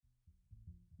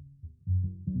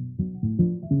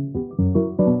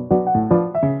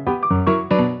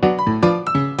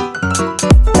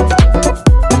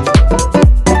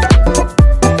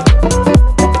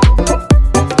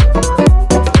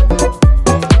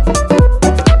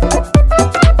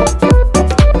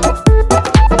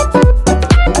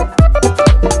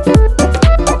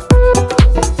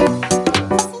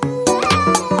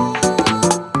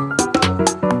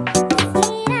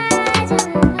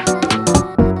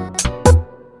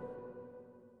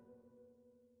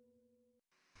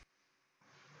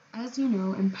as you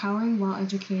know, empowering while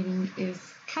educating is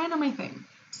kind of my thing.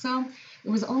 So it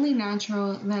was only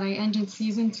natural that I ended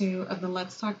season 2 of the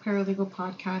Let's Talk Paralegal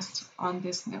podcast on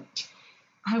this note.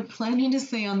 I have plenty to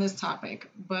say on this topic,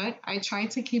 but I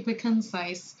tried to keep it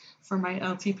concise for my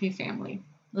LTP family.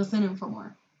 Listen in for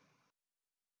more.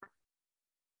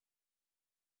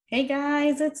 Hey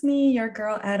guys, it's me, your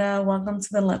girl Etta. Welcome to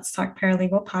the Let's Talk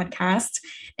Paralegal podcast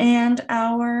and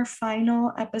our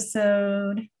final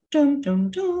episode. Dum, dum,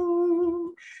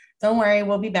 dum. Don't worry,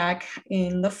 we'll be back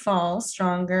in the fall,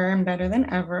 stronger and better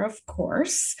than ever, of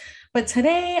course. But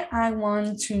today I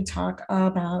want to talk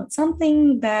about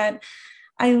something that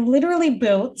I literally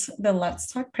built the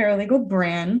Let's Talk Paralegal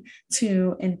brand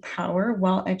to empower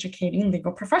while educating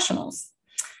legal professionals.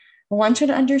 I want you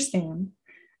to understand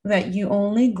that you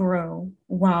only grow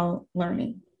while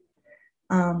learning.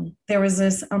 There was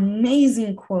this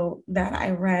amazing quote that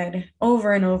I read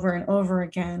over and over and over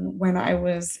again when I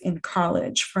was in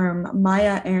college from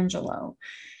Maya Angelou,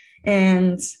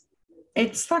 and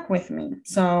it stuck with me.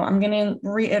 So I'm going to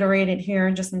reiterate it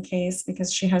here just in case,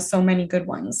 because she has so many good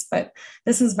ones, but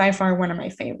this is by far one of my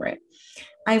favorite.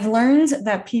 I've learned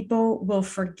that people will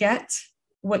forget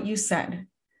what you said.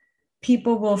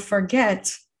 People will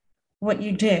forget what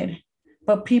you did,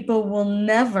 but people will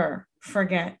never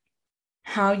forget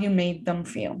how you made them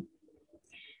feel.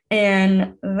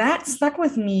 And that stuck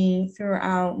with me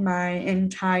throughout my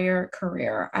entire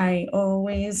career. I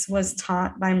always was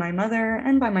taught by my mother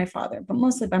and by my father, but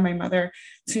mostly by my mother,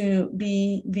 to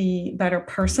be the better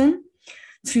person,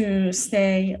 to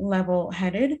stay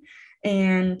level-headed,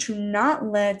 and to not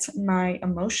let my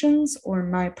emotions or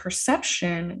my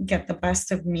perception get the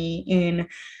best of me in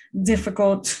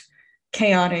difficult,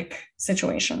 chaotic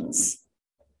situations.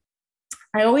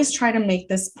 I always try to make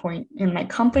this point in my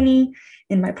company,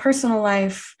 in my personal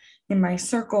life, in my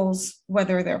circles,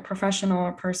 whether they're professional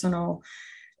or personal.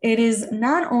 It is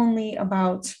not only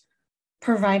about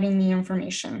providing the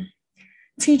information,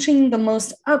 teaching the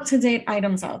most up-to-date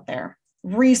items out there,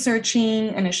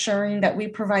 researching and assuring that we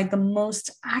provide the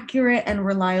most accurate and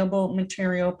reliable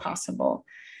material possible.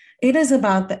 It is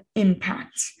about the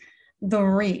impact, the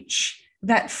reach,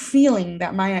 that feeling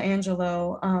that Maya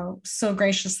Angelou so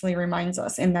graciously reminds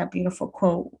us in that beautiful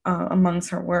quote amongst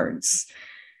her words.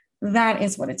 That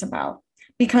is what it's about.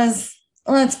 Because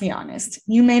let's be honest,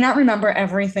 you may not remember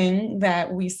everything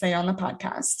that we say on the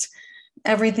podcast,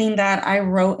 everything that I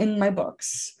wrote in my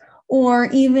books, or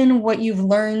even what you've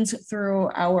learned through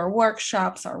our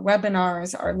workshops, our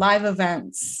webinars, our live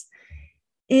events.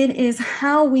 It is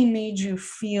how we made you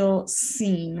feel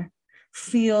seen,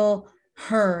 feel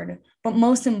heard, but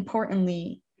most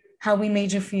importantly, how we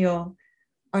made you feel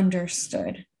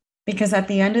understood. Because at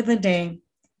the end of the day,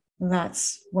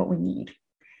 that's what we need.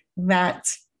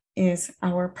 That is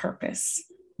our purpose.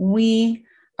 We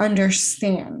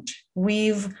understand.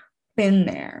 We've been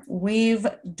there. We've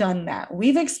done that.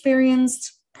 We've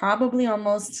experienced probably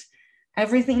almost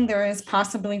everything there is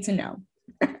possibly to know.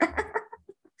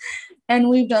 And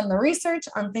we've done the research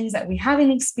on things that we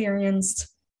haven't experienced.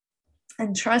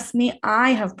 And trust me,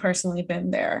 I have personally been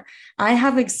there. I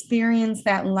have experienced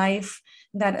that life,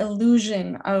 that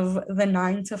illusion of the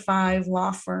 9-to-5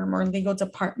 law firm or legal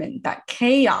department, that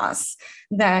chaos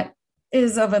that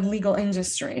is of a legal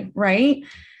industry, right?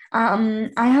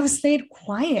 I have stayed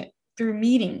quiet through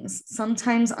meetings,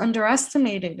 sometimes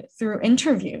underestimated through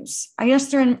interviews. I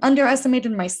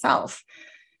underestimated myself.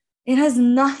 It has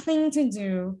nothing to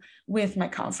do with my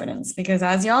confidence, because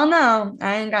as y'all know,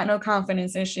 I ain't got no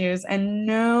confidence issues, and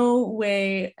no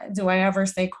way do I ever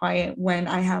stay quiet when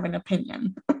I have an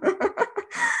opinion.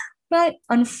 But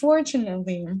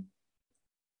unfortunately,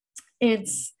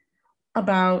 it's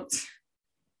about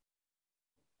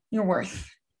your worth.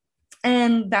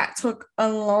 And that took a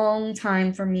long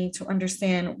time for me to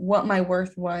understand what my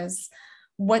worth was,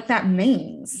 what that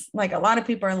means. Like, a lot of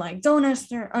people are like, don't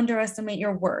underestimate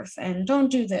your worth, and don't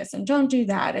do this and don't do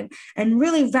that, and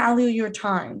really value your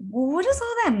time. Well, what does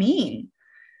all that mean?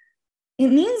 It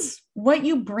means what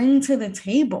you bring to the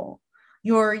table,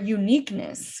 your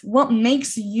uniqueness, what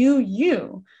makes you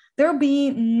you. There'll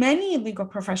be many legal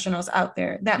professionals out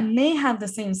there that may have the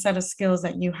same set of skills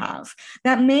that you have,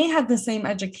 that may have the same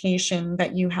education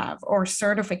that you have, or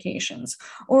certifications,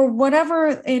 or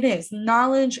whatever it is,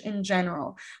 knowledge in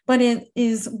general. But it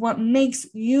is what makes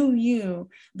you you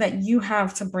that you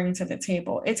have to bring to the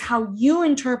table. It's how you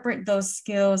interpret those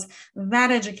skills, that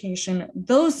education,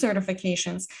 those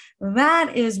certifications.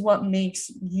 That is what makes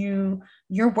you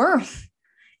your worth,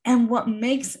 and what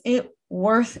makes it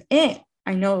worth it.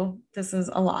 I know this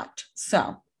is a lot.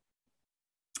 So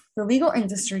The legal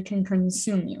industry can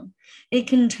consume you. It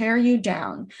can tear you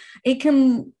down. It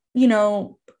can,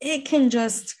 it can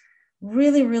just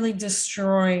really, really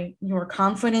destroy your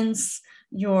confidence,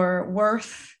 your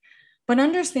worth. But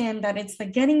understand that it's the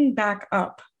getting back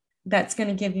up that's going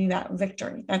to give you that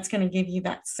victory. That's going to give you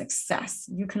that success.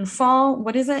 You can fall,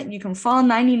 what is it? You can fall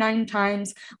 99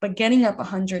 times, but getting up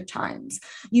 100 times.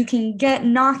 You can get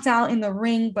knocked out in the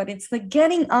ring, but it's the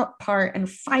getting up part and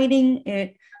fighting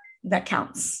it that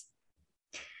counts.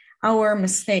 Our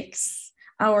mistakes,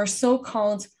 our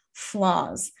so-called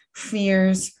flaws,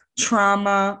 fears,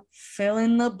 trauma, fill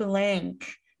in the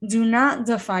blank, do not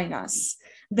define us.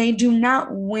 They do not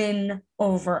win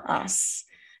over us.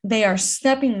 They are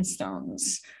stepping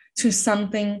stones to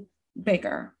something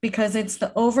bigger, because it's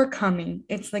the overcoming,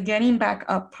 it's the getting back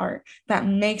up part that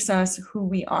makes us who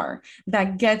we are,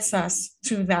 that gets us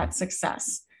to that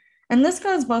success. And this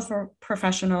goes both for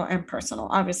professional and personal.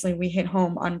 Obviously, we hit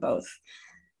home on both.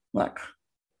 Look,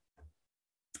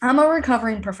 I'm a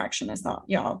recovering perfectionist,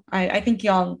 y'all. I think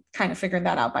y'all kind of figured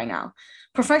that out by now.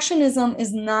 Perfectionism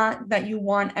is not that you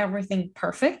want everything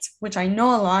perfect, which I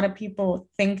know a lot of people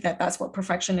think that that's what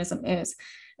perfectionism is.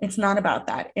 It's not about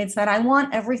that. It's that I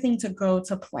want everything to go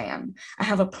to plan. I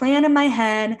have a plan in my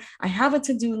head. I have a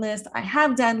to-do list. I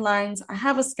have deadlines. I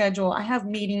have a schedule. I have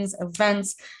meetings,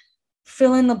 events,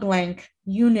 fill in the blank,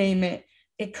 you name it.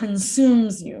 It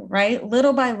consumes you, right?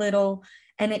 Little by little,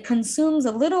 and it consumes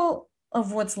a little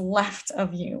of what's left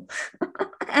of you.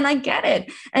 And I get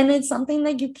it. And it's something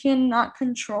that you cannot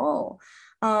control.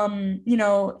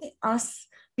 Us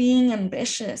being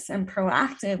ambitious and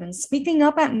proactive and speaking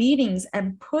up at meetings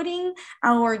and putting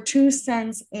our 2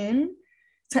 cents in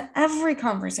to every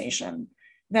conversation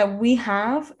that we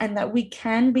have and that we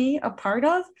can be a part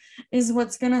of is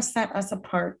what's going to set us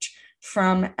apart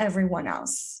from everyone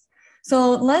else.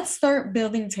 So let's start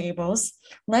building tables.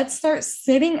 Let's start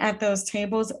sitting at those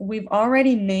tables we've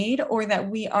already made, or that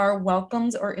we are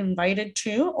welcomed or invited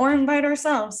to, or invite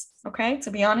ourselves, okay?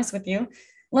 To be honest with you,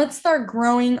 let's start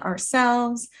growing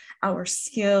ourselves, our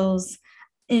skills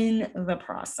in the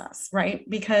process, right?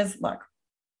 Because look,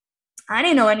 I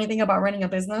didn't know anything about running a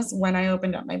business when I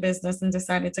opened up my business and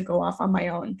decided to go off on my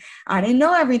own. I didn't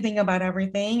know everything about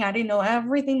everything. I didn't know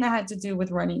everything that had to do with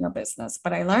running a business,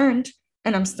 but I learned.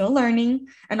 And I'm still learning,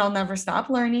 and I'll never stop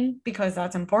learning, because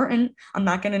that's important. I'm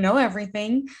not going to know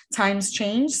everything. Times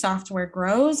change, software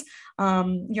grows,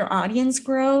 your audience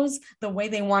grows, the way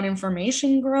they want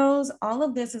information grows. All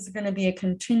of this is going to be a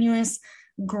continuous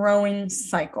growing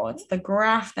cycle. It's the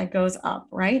graph that goes up,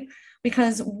 right?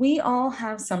 Because we all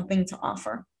have something to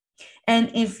offer.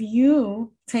 And if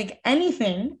you take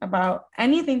anything about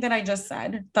anything that I just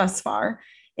said thus far,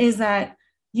 is that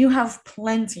you have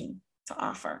plenty to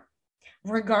offer.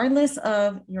 Regardless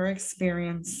of your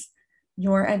experience,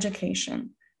 your education,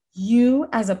 you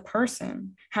as a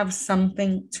person have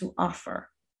something to offer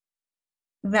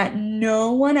that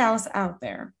no one else out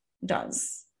there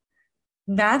does.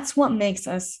 That's what makes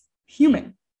us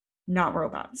human, not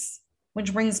robots,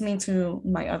 which brings me to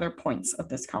my other points of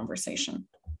this conversation.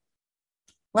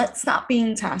 Let's stop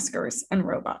being taskers and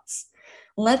robots.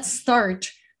 Let's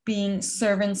start being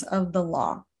servants of the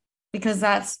law, because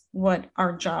that's what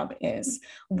our job is.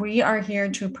 We are here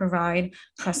to provide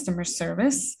customer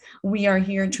service. We are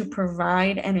here to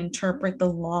provide and interpret the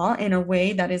law in a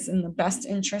way that is in the best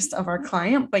interest of our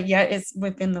client, but yet it's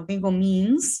within the legal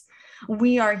means.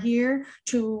 We are here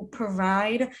to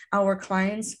provide our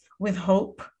clients with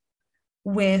hope,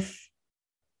 with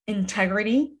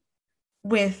integrity,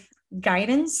 with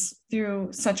guidance through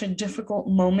such a difficult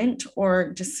moment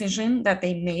or decision that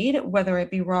they made, whether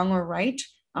it be wrong or right.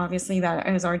 Obviously, that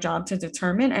is our job to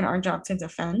determine and our job to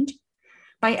defend.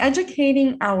 By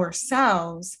educating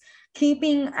ourselves,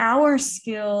 keeping our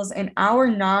skills and our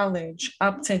knowledge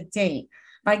up to date,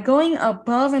 by going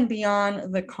above and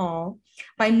beyond the call,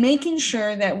 by making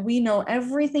sure that we know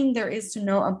everything there is to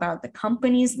know about the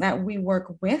companies that we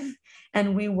work with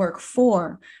and we work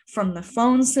for, from the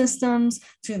phone systems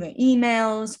to the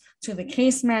emails to the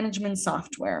case management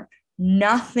software.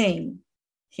 Nothing,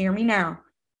 hear me now,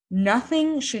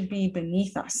 nothing should be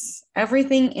beneath us.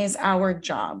 Everything is our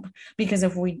job, because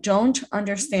if we don't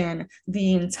understand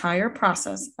the entire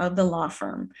process of the law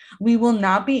firm, we will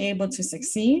not be able to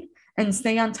succeed and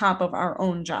stay on top of our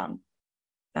own job.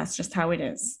 That's just how it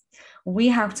is. We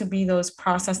have to be those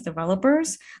process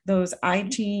developers, those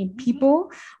IT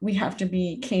people. We have to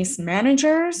be case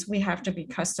managers. We have to be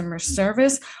customer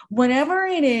service, whatever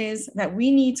it is that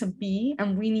we need to be,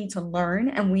 and we need to learn,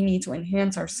 and we need to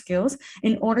enhance our skills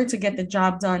in order to get the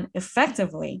job done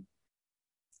effectively.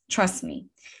 Trust me,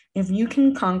 If you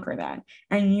can conquer that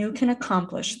and you can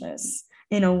accomplish this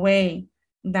in a way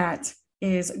that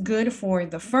is good for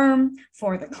the firm,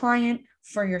 for the client,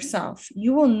 for yourself,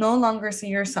 you will no longer see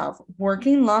yourself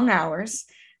working long hours,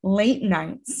 late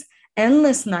nights,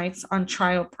 endless nights on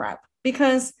trial prep.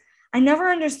 Because I never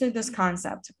understood this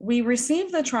concept. We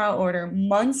received the trial order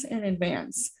months in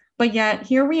advance, but yet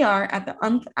here we are at the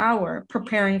nth hour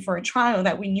preparing for a trial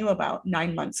that we knew about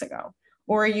 9 months ago,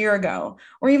 or a year ago,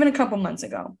 or even a couple months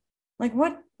ago. Like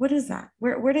what is that?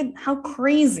 How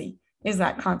crazy is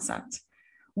that concept?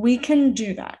 We can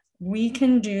do that. We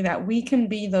can do that. We can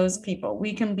be those people.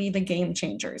 We can be the game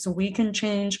changers. We can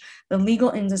change the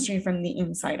legal industry from the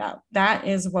inside out. That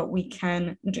is what we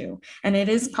can do. And it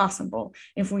is possible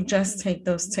if we just take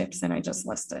those tips that I just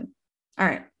listed. All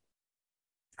right.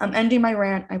 I'm ending my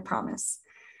rant, I promise.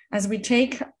 As we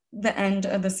take the end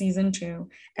of the season 2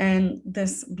 and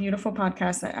this beautiful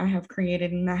podcast that I have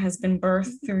created and that has been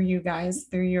birthed through you guys,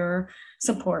 through your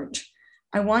support,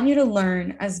 I want you to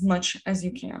learn as much as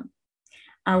you can.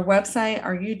 Our website,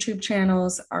 our YouTube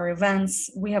channels, our events,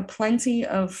 we have plenty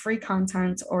of free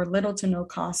content or little to no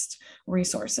cost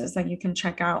resources that you can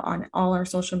check out on all our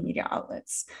social media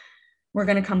outlets. We're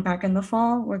going to come back in the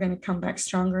fall. We're going to come back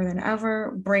stronger than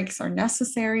ever. Breaks are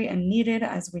necessary and needed,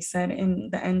 as we said in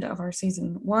the end of our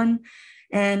season 1,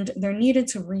 and they're needed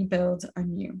to rebuild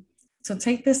anew. So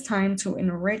take this time to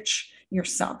enrich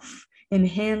yourself,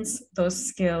 enhance those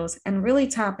skills, and really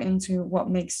tap into what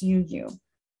makes you you.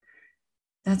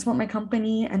 That's what my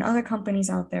company and other companies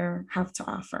out there have to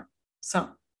offer.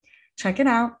 So check it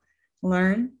out,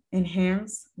 learn,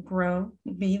 enhance, grow,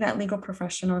 be that legal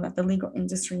professional that the legal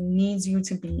industry needs you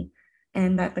to be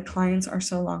and that the clients are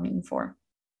so longing for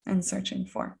and searching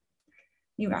for.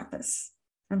 You got this.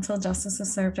 Until justice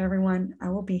is served, everyone, I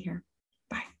will be here.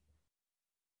 Bye.